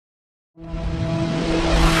Fall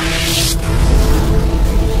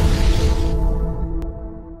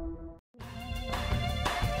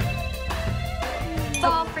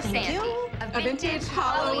for Sandy, a vintage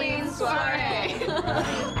Halloween soiree. It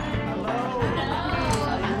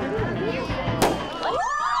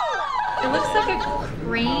looks like a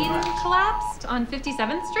crane collapsed on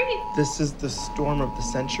 57th Street. This is the storm of the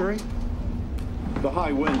century? The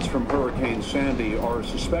high winds from Hurricane Sandy are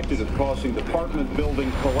suspected of causing the apartment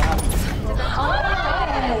building collapse.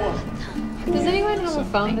 Does anyone have a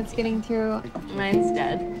phone that's getting through? Mine's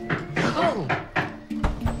dead. Oh.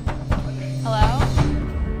 Hello?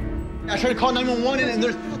 I tried to call 911 and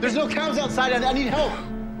there's no cabs outside. I need help.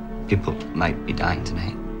 People might be dying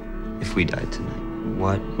tonight. If we died tonight,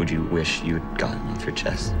 what would you wish you'd gotten off your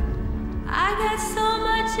chest? I got so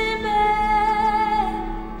much in me.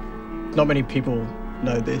 Not many people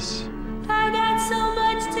know this. I got so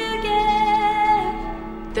much to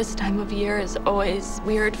give. This time of year is always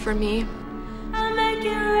weird for me. I'll make it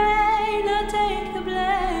rain, I'll take the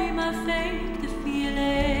blame, I fake the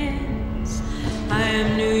feelings. I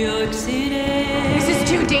am New York City. This is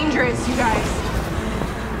too dangerous, you guys.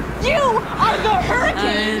 You are the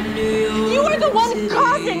hurricane! You are the one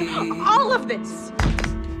causing all of this!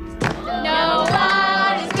 No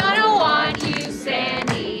one is gonna want you,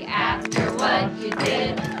 Sandy, after what you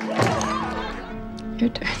did.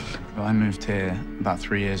 Your turn. I moved here about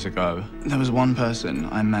 3 years ago. There was one person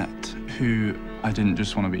I met who I didn't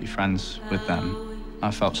just want to be friends with them. I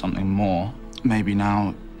felt something more. Maybe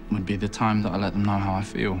now would be the time that I let them know how I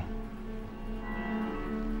feel.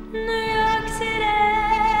 New York City.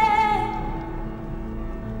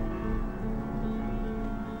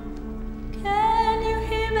 Can you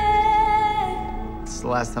hear me? It's the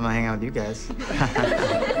last time I hang out with you guys.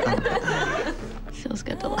 Feels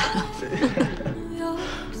good to laugh. New York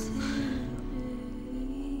City.